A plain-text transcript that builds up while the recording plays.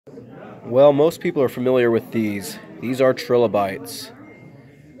Well, most people are familiar with these. These are trilobites.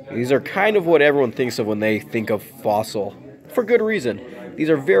 These are kind of what everyone thinks of when they think of fossil, for good reason. These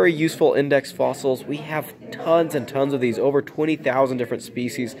are very useful index fossils. We have tons and tons of these. Over 20,000 different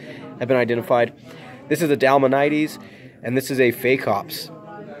species have been identified. This is a Dalmanites, and this is a Phacops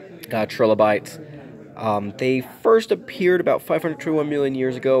trilobite. They first appeared about 521 million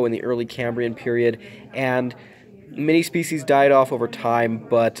years ago in the early Cambrian period, and many species died off over time,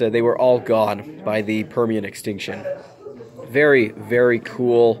 but they were all gone by the Permian extinction. Very, very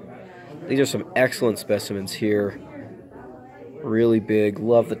cool. These are some excellent specimens here. Really big.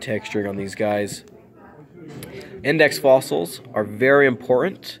 Love the texturing on these guys. Index fossils are very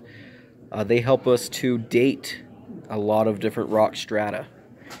important. They help us to date a lot of different rock strata.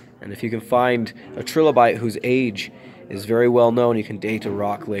 And if you can find a trilobite whose age is very well known, you can date a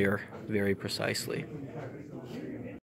rock layer very precisely.